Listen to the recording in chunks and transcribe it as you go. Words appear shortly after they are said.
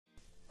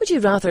Would you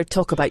rather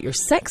talk about your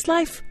sex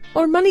life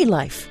or money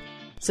life?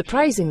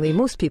 Surprisingly,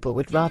 most people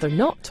would rather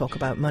not talk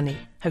about money,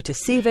 how to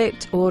save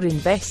it or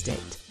invest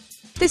it.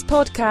 This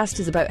podcast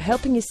is about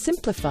helping you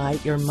simplify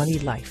your money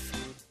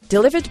life.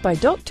 Delivered by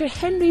Dr.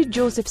 Henry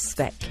Joseph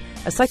Svec.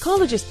 A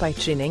psychologist by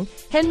training,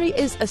 Henry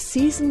is a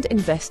seasoned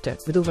investor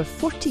with over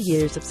 40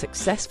 years of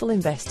successful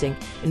investing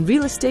in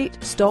real estate,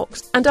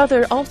 stocks and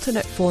other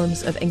alternate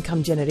forms of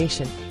income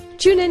generation.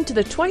 Tune in to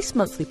the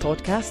twice-monthly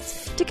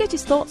podcasts to get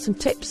his thoughts and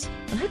tips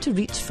on how to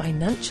reach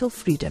financial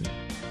freedom.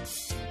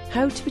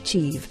 How to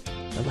achieve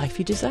the life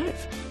you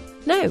deserve.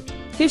 Now,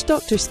 here's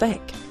Dr. Svec.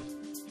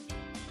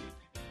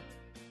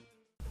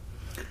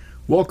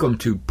 Welcome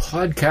to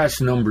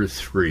podcast number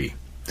 3.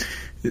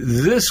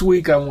 This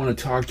week I want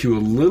to talk to you a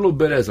little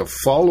bit as a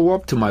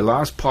follow-up to my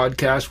last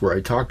podcast where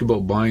I talked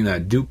about buying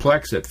that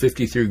duplex at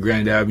 53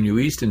 Grand Avenue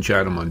East in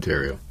Chatham,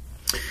 Ontario.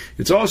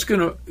 It's also going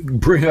to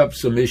bring up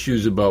some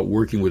issues about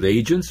working with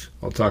agents.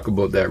 I'll talk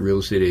about that, real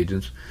estate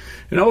agents.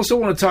 And I also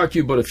want to talk to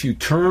you about a few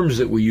terms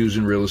that we use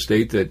in real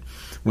estate that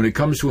when it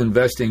comes to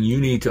investing, you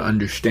need to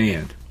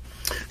understand.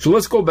 So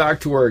let's go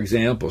back to our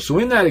example. So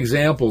in that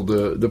example,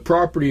 the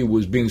property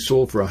was being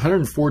sold for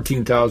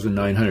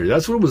 $114,900.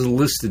 That's what it was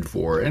listed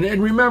for. And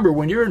remember,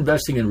 when you're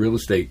investing in real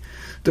estate,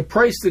 the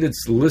price that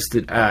it's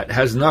listed at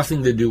has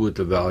nothing to do with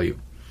the value.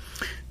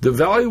 The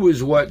value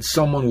is what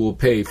someone will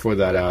pay for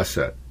that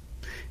asset.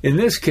 In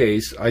this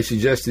case, I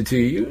suggested to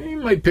you, you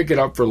might pick it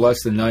up for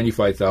less than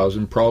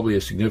 $95,000, probably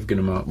a significant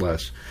amount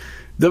less.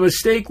 The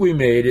mistake we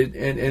made,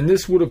 and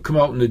this would have come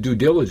out in the due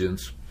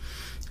diligence,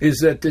 is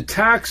that the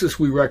taxes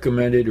we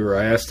recommended or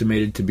I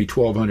estimated to be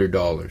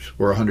 $1,200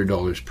 or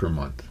 $100 per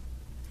month.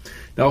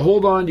 Now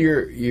hold on to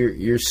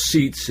your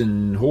seats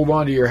and hold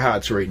on to your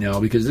hats right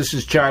now, because this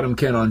is Chatham,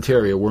 Kent,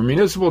 Ontario, where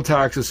municipal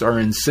taxes are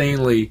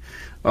insanely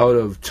out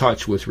of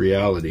touch with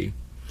reality.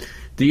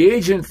 The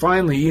agent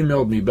finally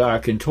emailed me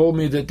back and told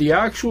me that the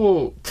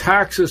actual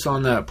taxes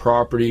on that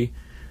property,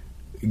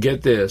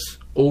 get this,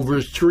 over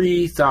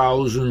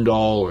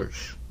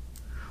 $3,000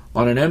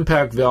 on an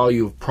impact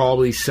value of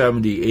probably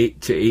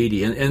 78 to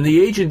 80. And the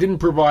agent didn't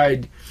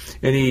provide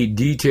any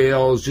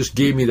details, just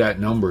gave me that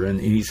number. And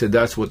he said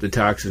that's what the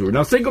taxes were.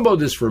 Now think about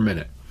this for a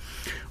minute.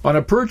 On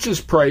a purchase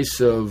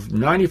price of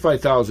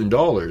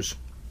 $95,000,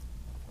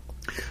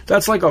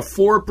 that's like a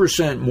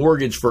 4%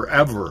 mortgage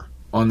forever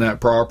on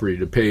that property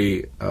to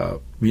pay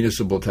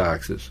municipal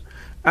taxes.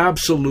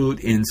 Absolute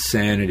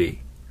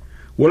insanity.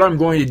 What I'm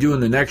going to do in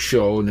the next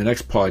show, in the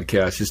next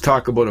podcast, is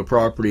talk about a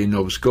property in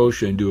Nova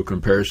Scotia and do a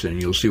comparison, and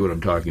you'll see what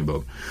I'm talking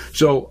about.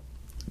 So,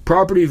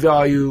 property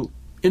value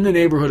in the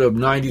neighborhood of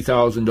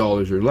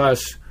 $90,000 or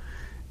less,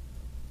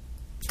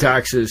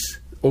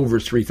 taxes over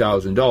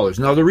 $3,000.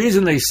 Now, the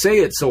reason they say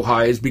it's so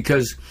high is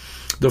because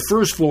the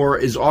first floor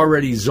is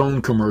already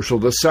zoned commercial.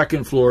 The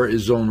second floor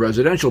is zoned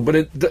residential.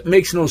 But that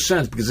makes no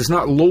sense because it's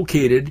not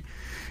located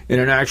in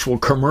an actual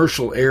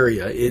commercial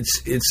area.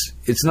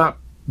 It's not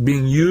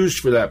being used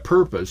for that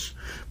purpose.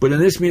 But in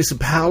this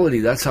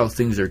municipality, that's how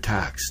things are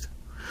taxed.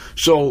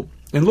 So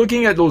in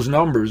looking at those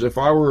numbers, if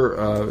I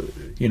were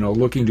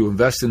looking to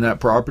invest in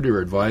that property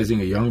or advising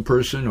a young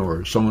person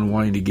or someone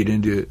wanting to get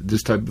into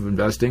this type of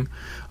investing,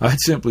 I'd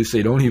simply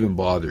say don't even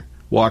bother.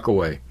 Walk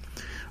away.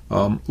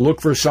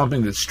 Look for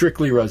something that's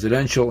strictly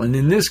residential. And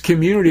in this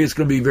community, it's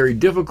going to be very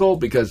difficult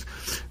because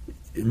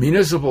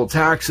municipal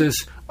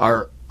taxes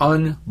are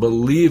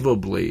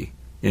unbelievably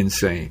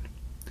insane.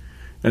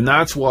 And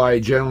that's why,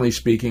 generally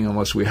speaking,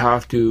 unless we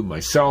have to,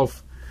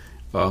 myself,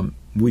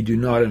 we do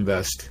not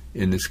invest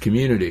in this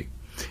community.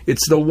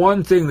 It's the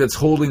one thing that's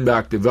holding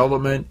back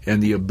development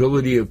and the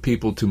ability of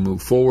people to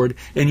move forward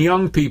and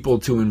young people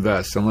to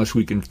invest unless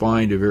we can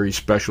find a very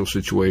special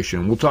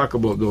situation. We'll talk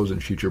about those in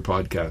future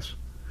podcasts.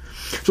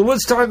 So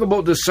let's talk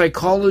about the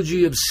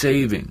psychology of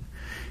saving.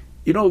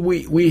 You know,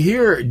 we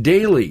hear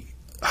daily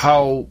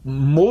how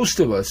most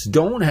of us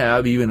don't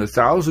have even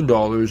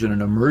 $1,000 in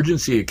an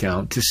emergency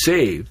account to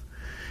save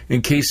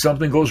in case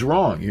something goes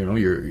wrong. You know,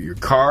 your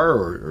car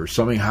or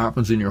something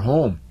happens in your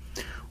home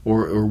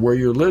or where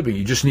you're living.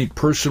 You just need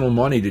personal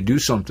money to do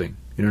something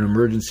in an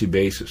emergency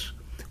basis.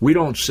 We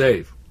don't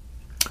save.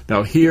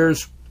 Now,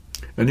 here's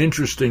an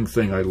interesting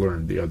thing I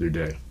learned the other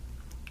day.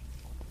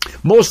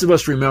 Most of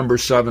us remember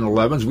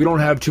 7-Elevens. We don't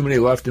have too many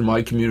left in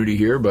my community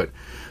here, but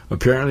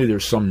apparently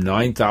there's some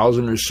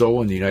 9,000 or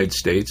so in the United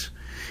States.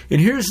 And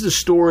here's the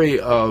story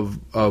of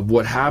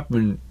what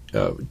happened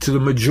to the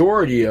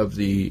majority of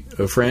the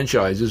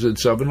franchises at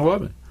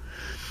 7-Eleven.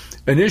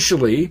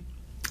 Initially,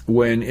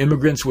 when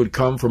immigrants would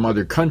come from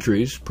other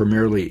countries,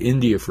 primarily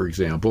India, for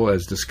example,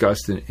 as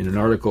discussed in an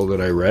article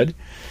that I read,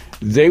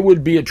 they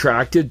would be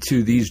attracted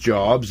to these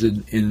jobs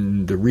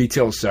in the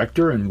retail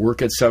sector and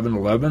work at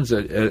 7-Elevens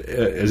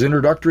as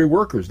introductory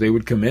workers. They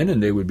would come in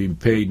and they would be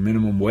paid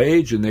minimum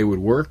wage and they would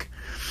work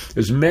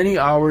as many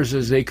hours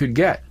as they could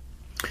get.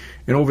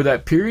 And over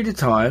that period of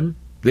time,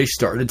 they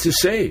started to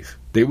save.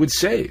 They would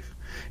save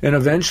and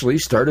eventually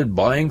started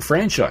buying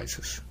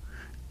franchises.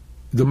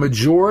 The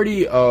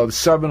majority of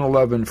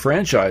 7-Eleven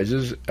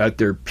franchises at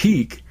their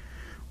peak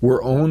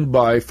were owned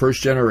by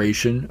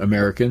first-generation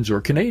Americans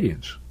or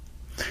Canadians.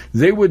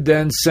 They would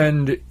then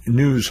send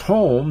news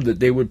home that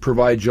they would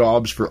provide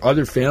jobs for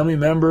other family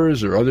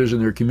members or others in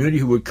their community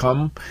who would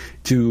come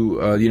to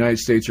the United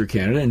States or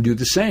Canada and do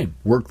the same,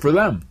 work for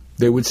them.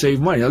 They would save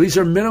money. Now, these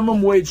are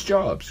minimum wage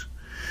jobs.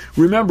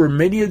 Remember,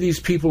 many of these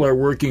people are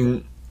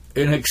working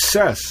in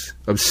excess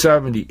of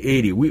 70,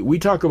 80. We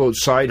talk about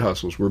side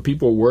hustles where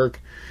people work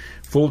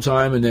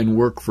full-time and then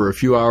work for a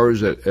few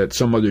hours at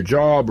some other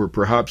job, or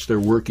perhaps they're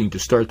working to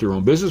start their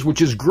own business,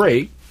 which is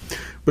great.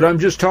 But I'm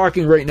just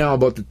talking right now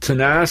about the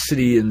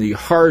tenacity and the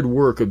hard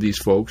work of these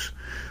folks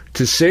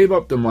to save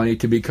up the money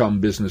to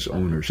become business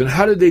owners. And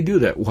how did they do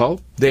that?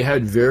 Well, they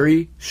had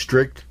very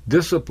strict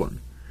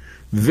discipline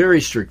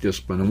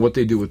on what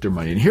they do with their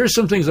money. And here's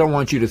some things I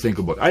want you to think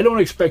about. I don't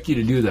expect you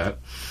to do that,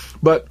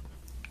 but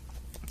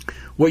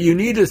what you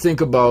need to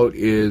think about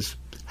is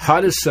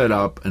how to set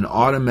up an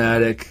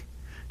automatic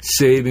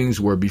savings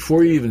where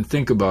before you even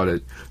think about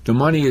it, the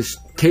money is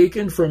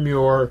taken from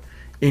your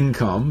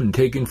income and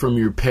taken from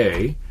your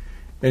pay,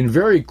 and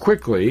very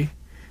quickly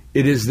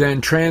it is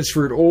then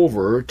transferred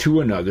over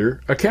to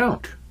another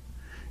account.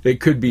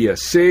 It could be a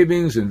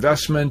savings,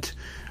 investment.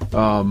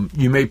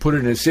 You may put it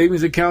in a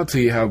savings account so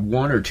you have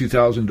 $1,000 or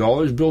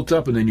 $2,000 built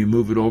up, and then you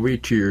move it over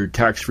to your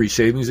tax-free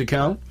savings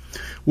account.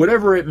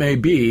 Whatever it may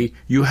be,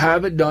 you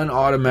have it done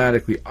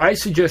automatically. I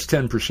suggest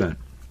 10%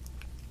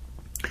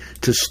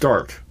 to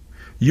start.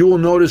 You will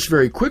notice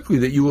very quickly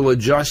that you will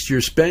adjust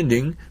your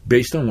spending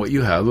based on what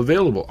you have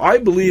available. I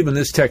believe in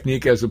this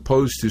technique as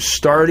opposed to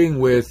starting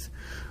with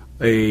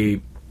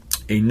a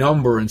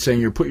number and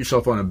saying you put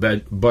yourself on a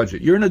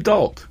budget. You're an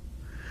adult.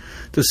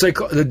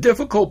 The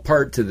difficult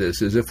part to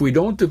this is if we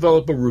don't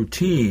develop a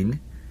routine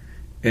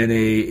and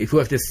if we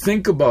have to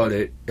think about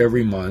it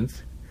every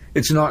month,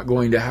 it's not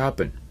going to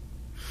happen.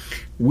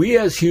 We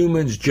as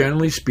humans,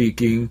 generally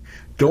speaking,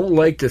 don't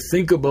like to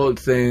think about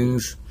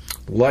things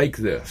like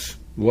this.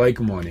 Like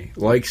money,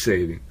 like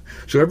saving.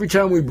 So every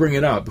time we bring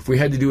it up, if we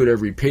had to do it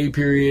every pay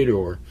period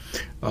or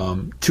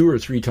 2 or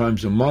 3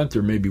 times a month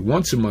or maybe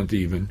once a month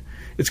even,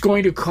 it's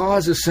going to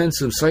cause a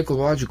sense of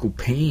psychological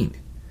pain.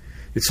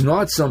 It's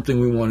not something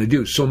we want to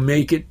do. So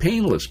make it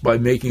painless by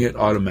making it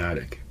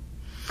automatic.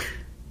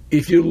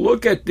 If you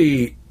look at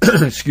the,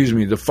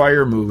 the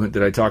FIRE movement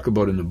that I talk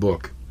about in the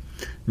book,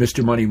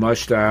 Mr. Money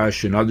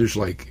Mustache and others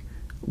like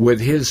with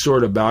his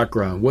sort of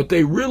background, what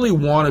they really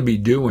want to be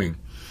doing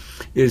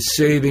is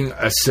saving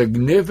a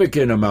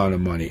significant amount of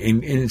money,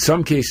 in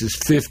some cases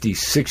 50,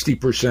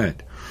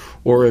 60%.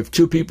 Or if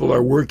 2 people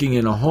are working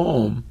in a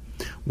home,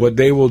 what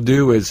they will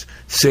do is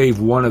save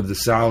one of the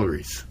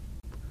salaries.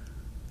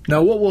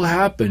 Now, what will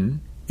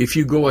happen if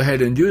you go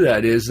ahead and do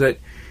that is that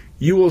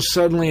you will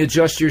suddenly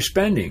adjust your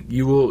spending.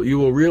 You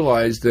will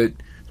realize that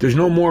there's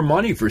no more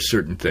money for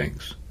certain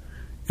things.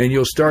 And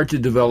you'll start to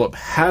develop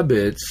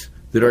habits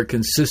that are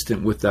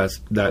consistent with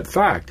that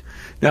fact.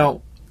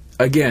 Now,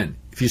 again,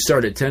 if you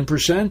start at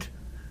 10%,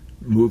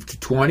 move to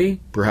 20,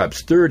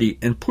 perhaps 30,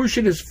 and push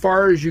it as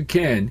far as you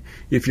can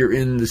if you're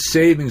in the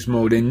savings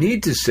mode and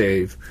need to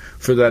save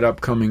for that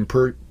upcoming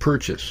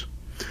purchase.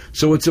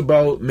 So it's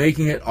about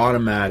making it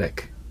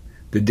automatic.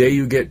 The day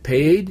you get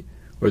paid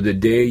or the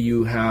day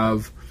you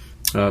have,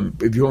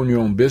 if you own your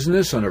own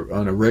business on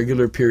a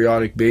regular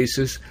periodic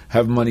basis,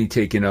 have money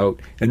taken out.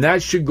 And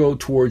that should go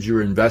towards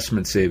your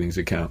investment savings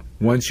account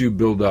once you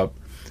build up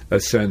a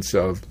sense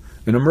of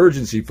an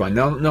emergency fund.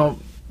 Now,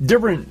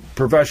 different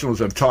professionals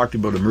have talked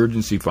about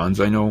emergency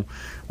funds. I know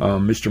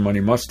Mr. Money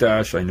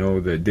Mustache. I know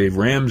that Dave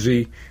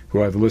Ramsey,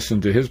 who I've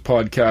listened to his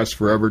podcast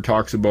forever,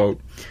 talks about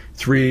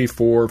 3,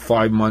 4,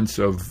 5 months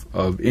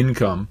of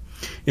income.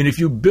 And if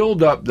you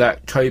build up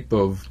that type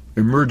of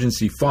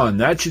emergency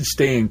fund, that should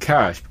stay in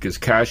cash because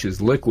cash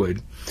is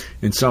liquid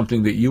and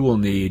something that you will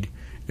need.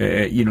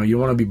 You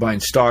want to be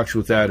buying stocks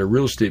with that or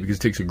real estate because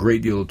it takes a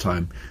great deal of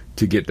time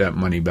to get that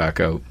money back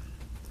out.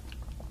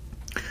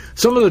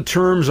 Some of the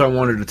terms I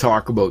wanted to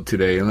talk about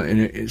today,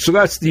 and so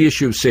that's the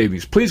issue of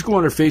savings. Please go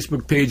on our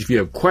Facebook page if you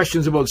have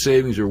questions about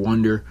savings or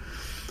wonder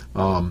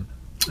of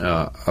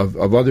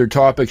other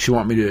topics you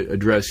want me to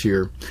address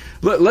here.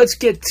 Let's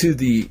get to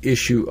the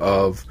issue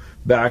of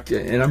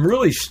and I'm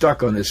really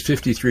stuck on this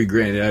 53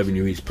 Grand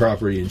Avenue East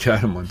property in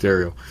Chatham,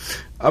 Ontario.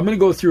 I'm going to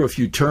go through a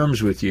few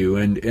terms with you,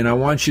 and I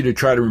want you to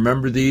try to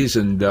remember these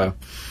and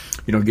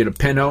get a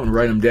pen out and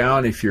write them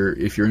down if you're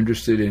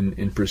interested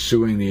in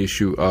pursuing the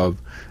issue of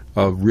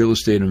real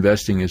estate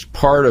investing as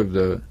part of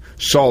the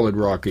solid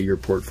rock of your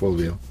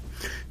portfolio.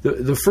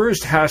 The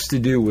first has to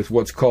do with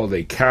what's called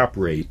a cap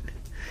rate.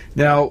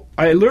 Now,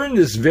 I learned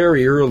this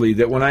very early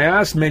that when I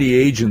asked many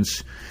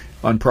agents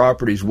on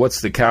properties,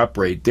 what's the cap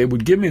rate, they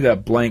would give me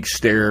that blank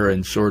stare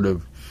and sort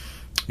of,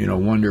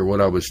 wonder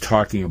what I was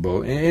talking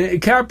about. And a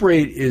cap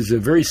rate is a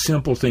very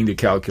simple thing to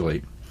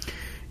calculate.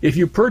 If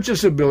you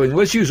purchase a building,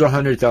 let's use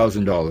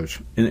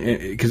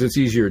 $100,000, because it's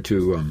easier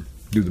to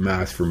do the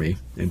math for me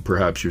and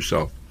perhaps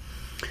yourself.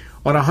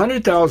 On a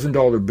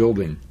 $100,000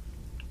 building,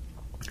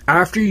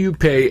 after you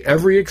pay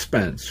every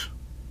expense,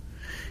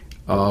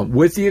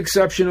 with the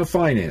exception of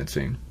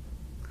financing,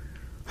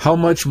 how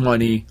much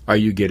money are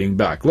you getting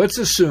back? Let's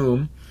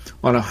assume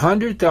on a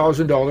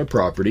 $100,000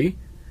 property,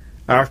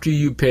 after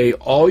you pay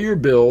all your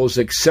bills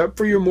except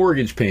for your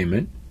mortgage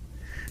payment,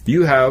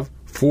 you have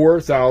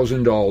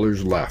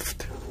 $4,000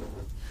 left.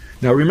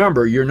 Now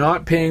remember, you're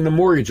not paying the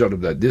mortgage out of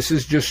that. This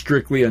is just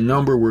strictly a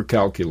number we're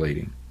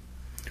calculating.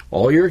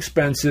 All your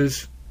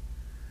expenses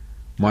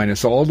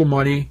minus all the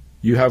money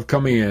you have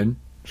coming in,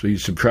 so you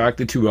subtract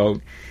the two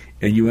out,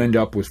 and you end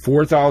up with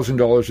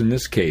 $4,000 in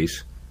this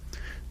case.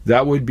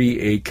 That would be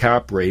a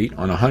cap rate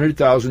on a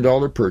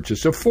 $100,000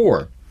 purchase of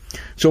 4.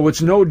 So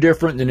it's no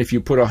different than if you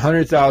put a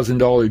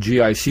 $100,000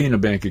 GIC in a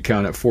bank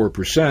account at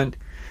 4%.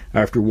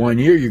 After 1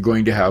 year, you're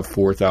going to have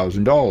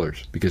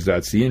 $4,000 because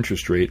that's the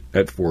interest rate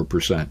at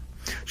 4%.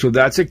 So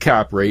that's a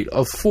cap rate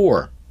of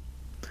 4.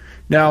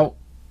 Now,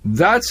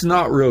 that's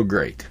not real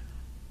great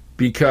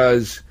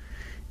because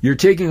you're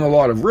taking a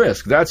lot of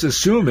risk. That's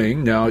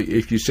assuming, now,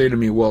 if you say to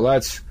me, well,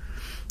 that's,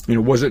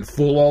 was it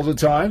full all the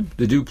time,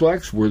 the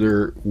duplex? Were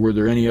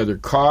there any other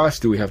costs?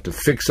 Do we have to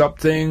fix up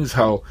things?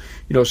 How,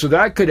 so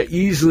that could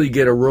easily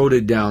get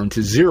eroded down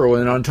to 0.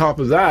 And on top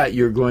of that,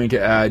 you're going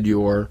to add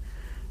your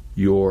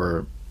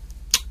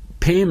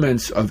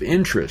payments of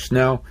interest.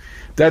 Now,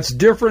 that's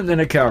different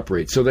than a cap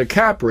rate. So the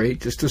cap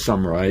rate, just to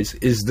summarize,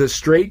 is the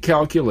straight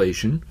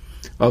calculation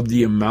of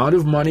the amount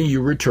of money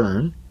you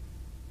return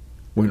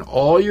when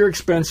all your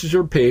expenses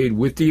are paid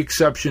with the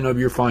exception of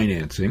your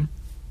financing,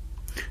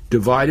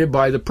 divided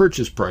by the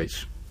purchase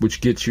price,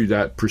 which gets you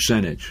that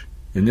percentage.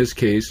 In this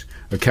case,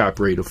 a cap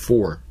rate of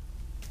 4.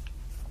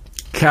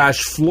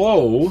 Cash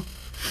flow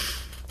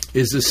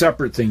is a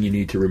separate thing you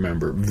need to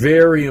remember.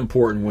 Very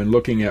important when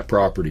looking at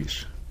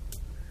properties.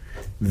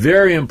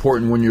 Very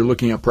important when you're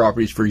looking at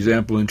properties, for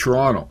example, in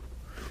Toronto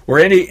or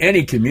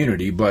any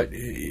community, but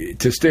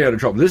to stay out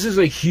of trouble. This is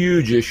a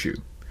huge issue.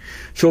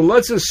 So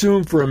let's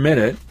assume for a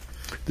minute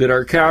that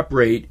our cap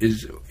rate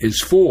is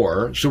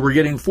 4, so we're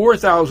getting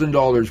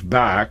 $4,000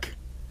 back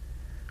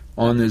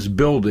on this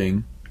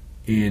building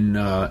in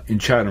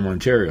Chatham,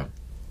 Ontario.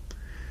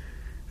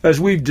 As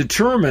we've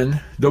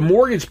determined, the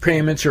mortgage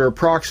payments are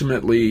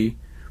approximately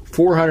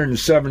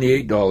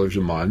 $478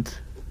 a month,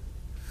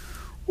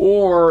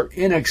 or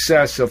in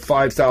excess of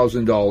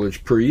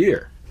 $5,000 per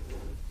year.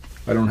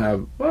 I don't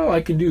have, well, I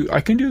can do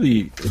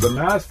the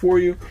math for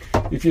you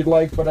if you'd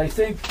like, but I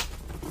think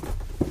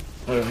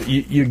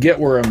you get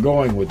where I'm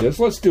going with this.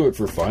 Let's do it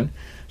for fun.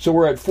 So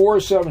we're at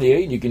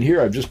 478, and you can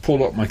hear I've just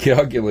pulled up my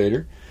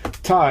calculator,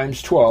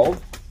 times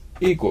 12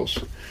 equals.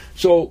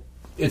 So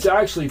it's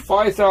actually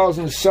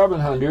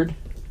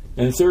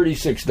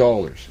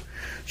 $5,736.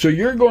 So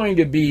you're going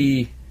to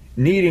be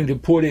needing to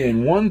put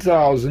in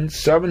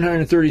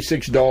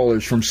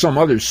 $1,736 from some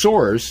other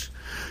source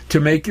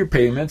to make your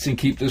payments and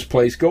keep this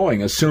place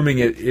going, assuming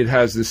it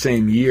has the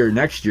same year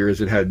next year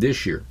as it had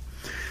this year.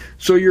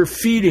 So you're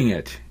feeding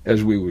it,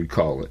 as we would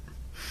call it.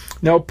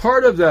 Now,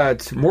 part of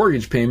that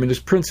mortgage payment is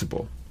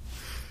principal.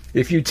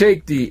 If you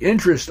take the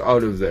interest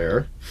out of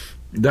there,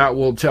 that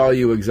will tell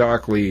you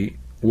exactly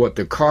what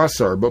the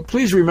costs are. But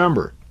please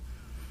remember,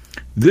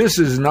 this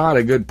is not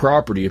a good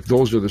property if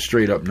those are the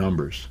straight-up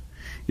numbers.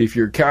 If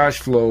your cash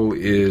flow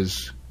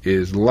is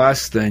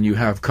less than you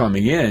have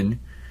coming in,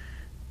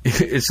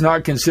 it's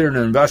not considered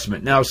an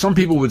investment. Now, some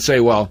people would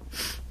say, well,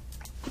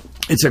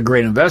 it's a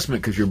great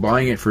investment because you're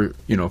buying it for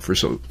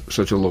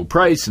such a low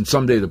price, and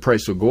someday the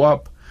price will go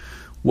up.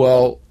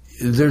 Well,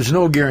 there's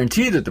no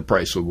guarantee that the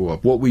price will go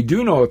up. What we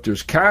do know if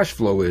there's cash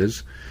flow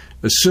is,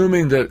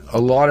 assuming that a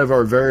lot of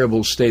our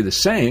variables stay the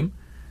same,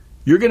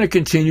 you're going to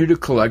continue to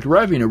collect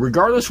revenue,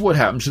 regardless of what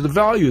happens to the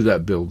value of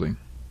that building.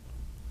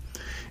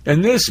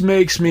 And this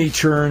makes me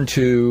turn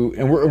to,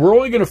 and we're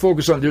only going to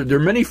focus on, there are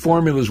many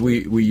formulas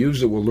we use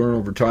that we'll learn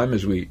over time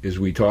as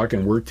we talk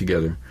and work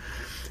together.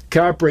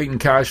 Cap rate and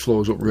cash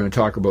flow is what we're going to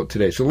talk about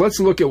today. So let's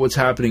look at what's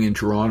happening in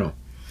Toronto.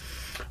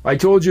 I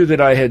told you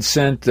that I had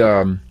sent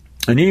an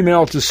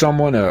email to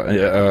someone,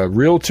 a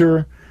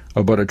realtor,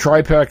 about a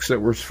triplex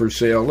that was for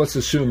sale. Let's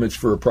assume it's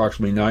for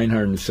approximately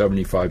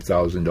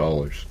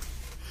 $975,000.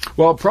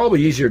 Well,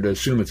 probably easier to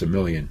assume it's $1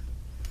 million,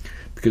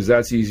 because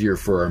that's easier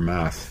for our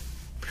math.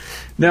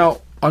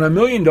 Now, on $1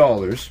 million,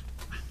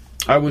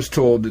 I was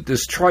told that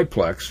this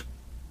triplex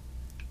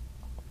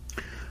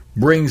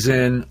brings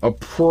in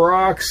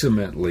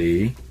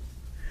approximately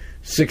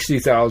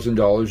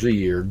 $60,000 a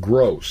year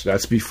gross.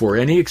 That's before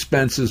any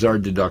expenses are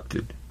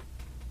deducted.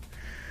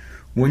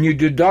 When you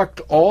deduct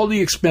all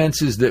the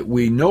expenses that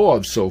we know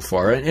of so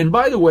far, and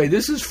by the way,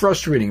 this is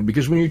frustrating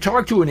because when you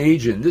talk to an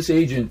agent, this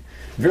agent,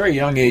 very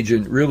young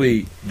agent,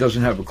 really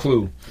doesn't have a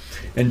clue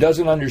and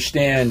doesn't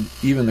understand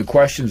even the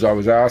questions I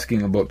was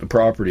asking about the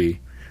property.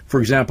 For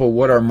example,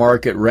 what are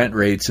market rent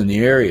rates in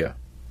the area?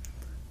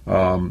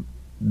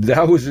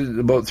 That was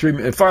about 3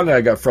 minutes. Finally,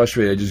 I got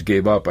frustrated. I just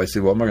gave up. I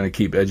said, well, I'm not going to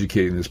keep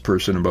educating this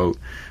person about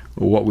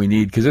what we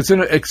need because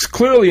it's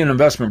clearly an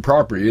investment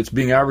property. It's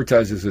being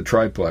advertised as a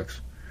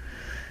triplex.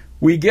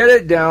 We get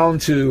it down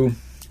to,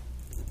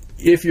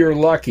 if you're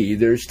lucky,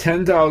 there's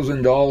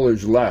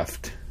 $10,000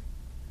 left.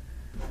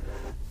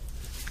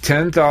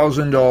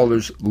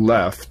 $10,000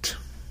 left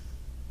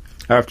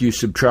after you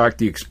subtract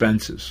the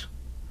expenses.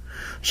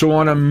 So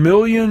on $1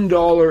 million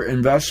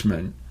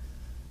investment,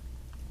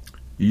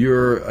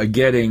 you're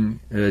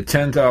getting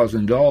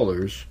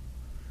 $10,000,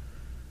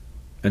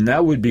 and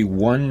that would be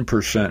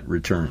 1%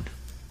 return.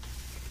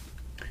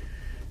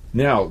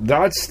 Now,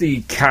 that's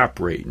the cap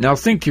rate. Now,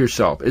 think to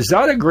yourself, is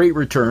that a great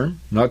return,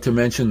 not to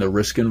mention the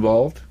risk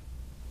involved?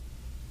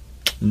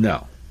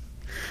 No.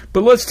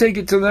 But let's take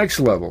it to the next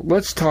level.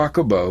 Let's talk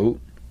about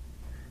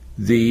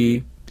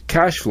the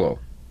cash flow.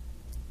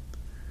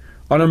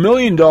 On $1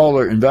 million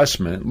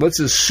investment,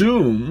 let's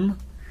assume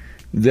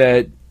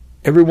that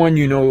everyone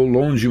you know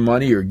loans you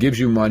money or gives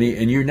you money,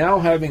 and you're now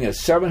having a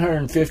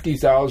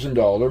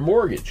 $750,000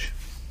 mortgage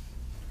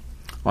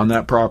on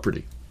that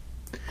property.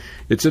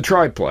 It's a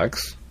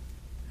triplex.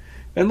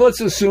 And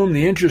let's assume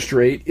the interest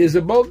rate is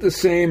about the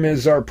same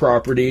as our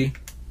property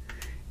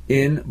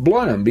in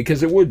Blenheim,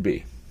 because it would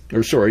be.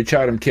 Or sorry,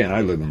 Chatham-Kent.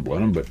 I live in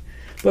Blenheim, but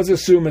let's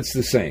assume it's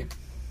the same.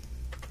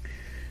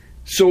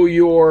 So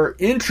your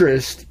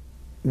interest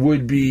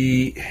would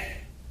be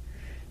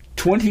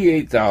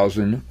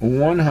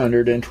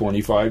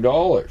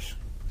 $28,125.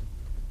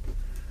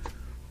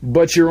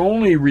 But you're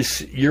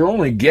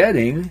only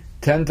getting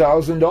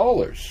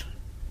 $10,000.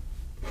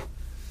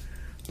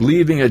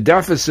 Leaving a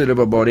deficit of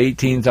about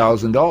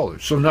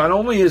 $18,000. So not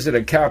only is it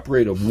a cap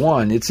rate of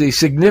 1, it's a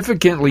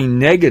significantly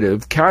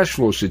negative cash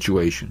flow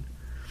situation.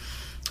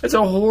 It's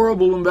a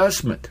horrible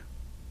investment.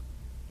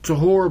 It's a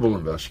horrible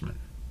investment.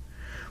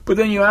 But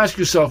then you ask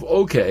yourself,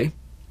 okay,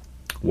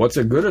 what's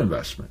a good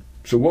investment?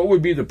 So what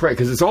would be the price?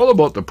 Because it's all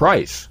about the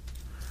price.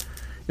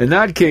 In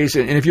that case,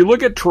 and if you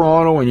look at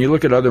Toronto and you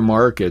look at other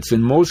markets,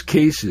 in most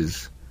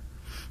cases,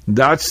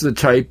 that's the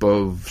type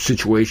of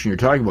situation you're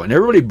talking about. And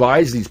everybody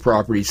buys these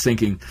properties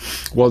thinking,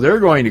 well, they're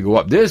going to go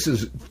up.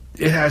 It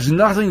has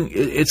nothing,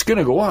 it's going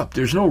to go up.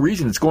 There's no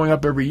reason it's going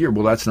up every year.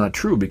 Well, that's not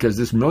true, because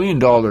this $1 million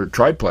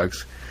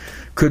triplex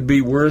could be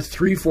worth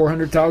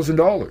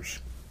 $300,000-$400,000.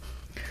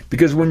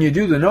 Because when you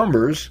do the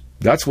numbers,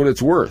 that's what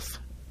it's worth.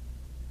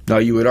 Now,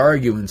 you would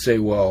argue and say,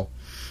 well,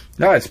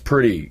 that's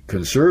pretty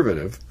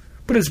conservative,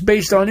 but it's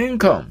based on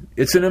income.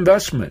 It's an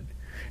investment.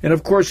 And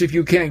of course, if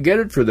you can't get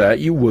it for that,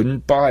 you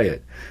wouldn't buy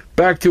it.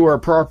 Back to our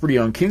property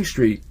on King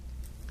Street,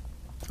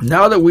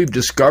 now that we've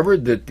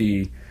discovered that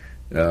the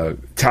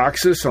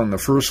taxes on the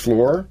first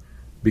floor,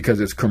 because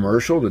it's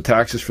commercial, the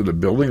taxes for the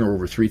building are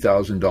over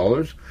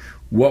 $3,000,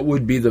 what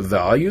would be the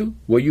value?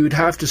 Well, you would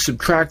have to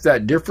subtract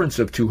that difference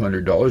of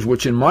 $200,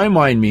 which in my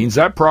mind means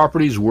that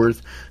property is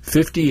worth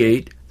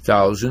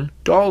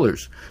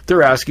 $58,000.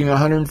 They're asking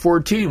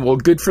 $114,000. Well,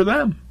 good for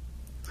them.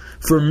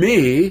 For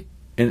me,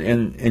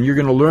 and you're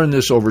going to learn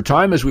this over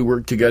time as we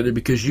work together,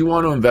 because you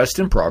want to invest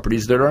in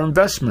properties that are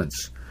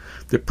investments,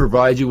 that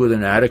provide you with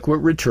an adequate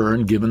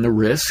return given the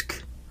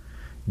risk,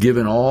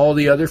 given all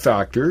the other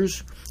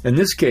factors. In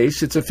this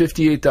case, it's a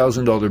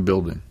 $58,000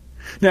 building.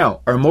 Now,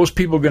 are most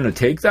people going to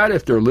take that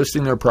if they're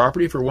listing their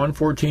property for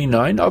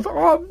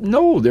 $114,900?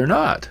 No, they're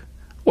not.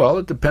 Well,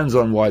 it depends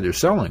on why they're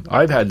selling.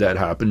 I've had that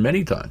happen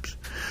many times.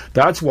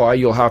 That's why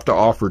you'll have to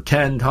offer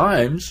 10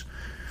 times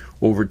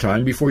over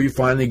time before you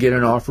finally get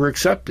an offer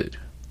accepted.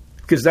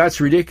 Because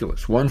that's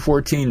ridiculous.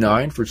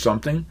 $114,900 for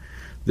something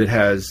that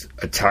has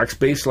a tax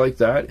base like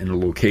that in a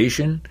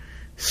location,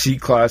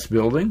 C-class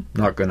building,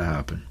 not going to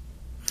happen.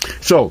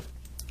 So,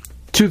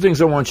 2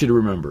 things I want you to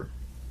remember.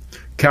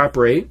 Cap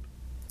rate,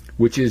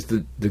 which is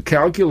the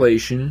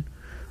calculation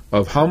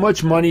of how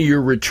much money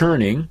you're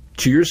returning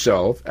to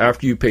yourself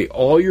after you pay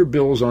all your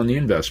bills on the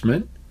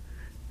investment,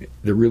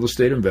 the real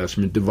estate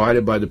investment,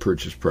 divided by the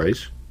purchase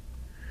price.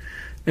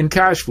 And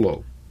cash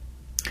flow,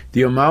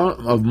 the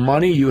amount of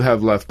money you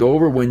have left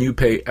over when you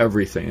pay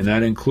everything, and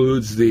that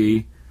includes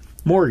the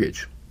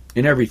mortgage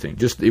and everything.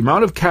 Just the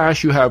amount of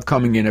cash you have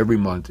coming in every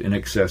month in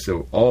excess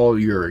of all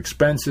your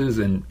expenses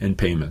and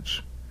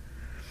payments.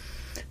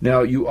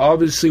 Now, you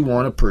obviously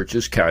want to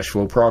purchase cash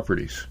flow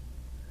properties.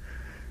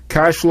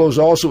 Cash flow is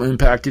also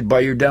impacted by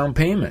your down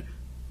payment.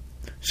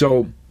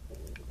 So,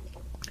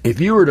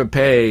 if you were to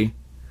pay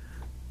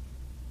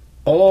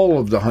all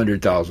of the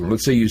 $100,000,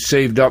 let's say you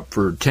saved up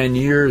for 10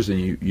 years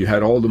and you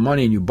had all the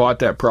money and you bought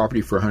that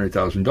property for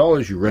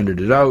 $100,000, you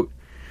rented it out,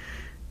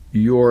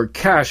 your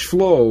cash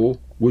flow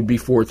would be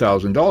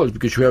 $4,000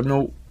 because you have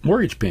no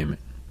mortgage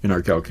payment in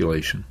our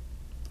calculation.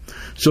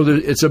 So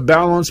it's a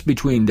balance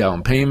between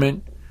down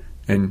payment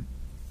and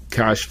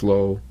cash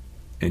flow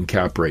and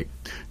cap rate.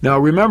 Now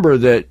remember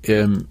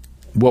that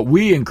what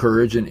we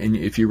encourage, and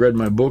if you read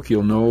my book,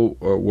 you'll know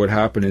what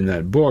happened in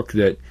that book,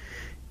 that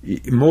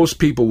most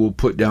people will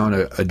put down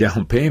a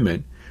down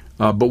payment.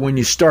 But when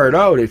you start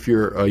out, if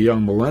you're a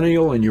young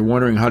millennial and you're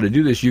wondering how to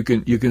do this, you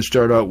can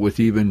start out with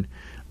even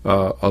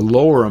a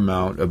lower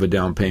amount of a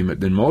down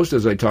payment than most,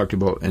 as I talked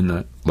about in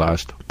the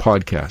last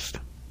podcast.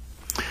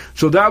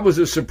 So that was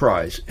a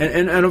surprise.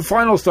 And a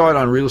final thought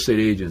on real estate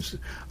agents.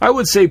 I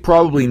would say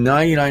probably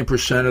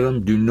 99% of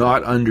them do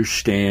not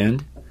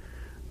understand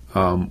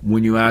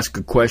when you ask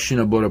a question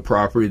about a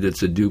property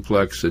that's a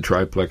duplex, a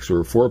triplex, or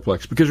a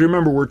fourplex. Because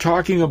remember, we're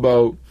talking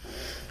about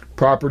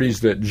properties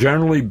that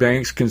generally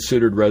banks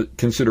consider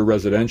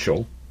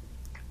residential,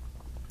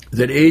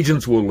 that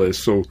agents will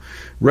list. So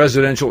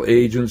residential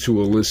agents who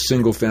will list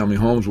single-family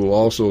homes will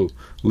also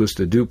list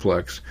a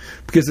duplex,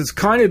 because it's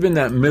kind of in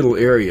that middle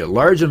area.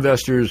 Large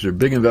investors or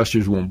big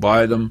investors won't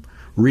buy them.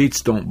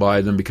 REITs don't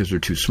buy them because they're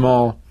too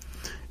small.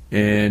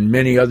 And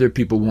many other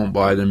people won't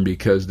buy them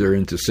because they're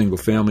into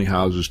single-family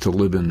houses to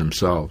live in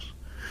themselves.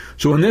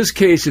 So in this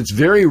case, it's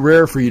very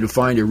rare for you to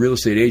find a real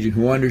estate agent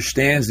who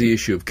understands the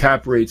issue of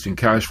cap rates and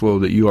cash flow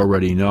that you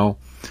already know,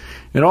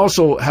 and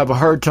also have a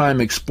hard time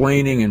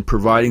explaining and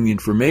providing the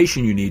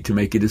information you need to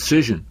make a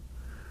decision.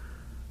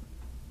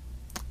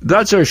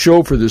 That's our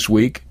show for this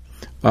week.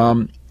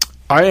 I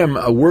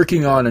am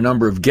working on a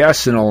number of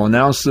guests, and I'll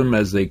announce them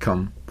as they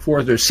come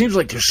forth. There seems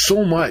like there's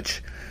so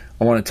much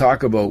I want to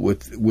talk about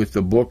with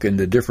the book and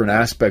the different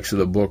aspects of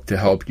the book to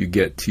help you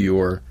get to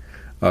your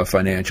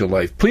financial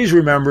life. Please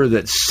remember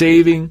that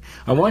saving,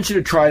 I want you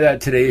to try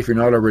that today if you're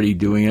not already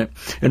doing it.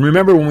 And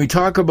remember, when we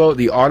talk about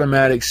the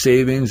automatic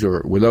savings,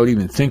 or without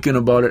even thinking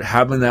about it,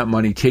 having that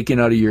money taken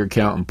out of your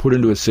account and put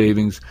into a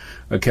savings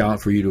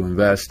account for you to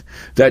invest,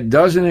 that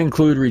doesn't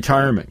include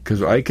retirement,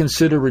 because I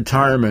consider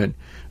retirement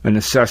a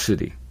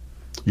necessity.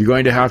 You're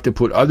going to have to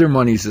put other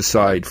monies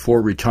aside for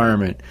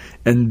retirement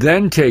and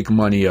then take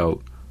money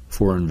out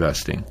for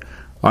investing.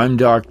 I'm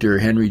Dr.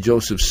 Henry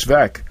Joseph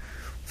Svec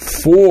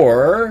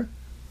for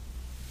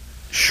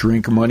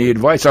Shrink Money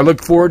Advice. I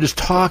look forward to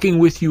talking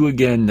with you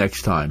again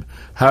next time.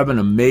 Have an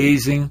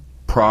amazing,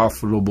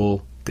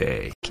 profitable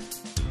day.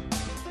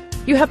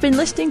 You have been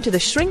listening to the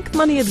Shrink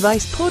Money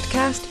Advice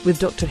podcast with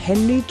Dr.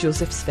 Henry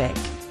Joseph Svec.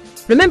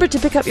 Remember to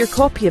pick up your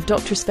copy of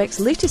Dr. Svec's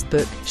latest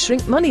book,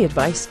 Shrink Money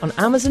Advice, on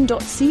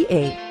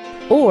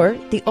Amazon.ca, or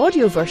the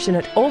audio version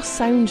at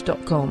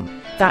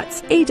awesound.com.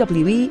 That's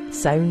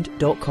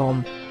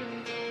awesound.com.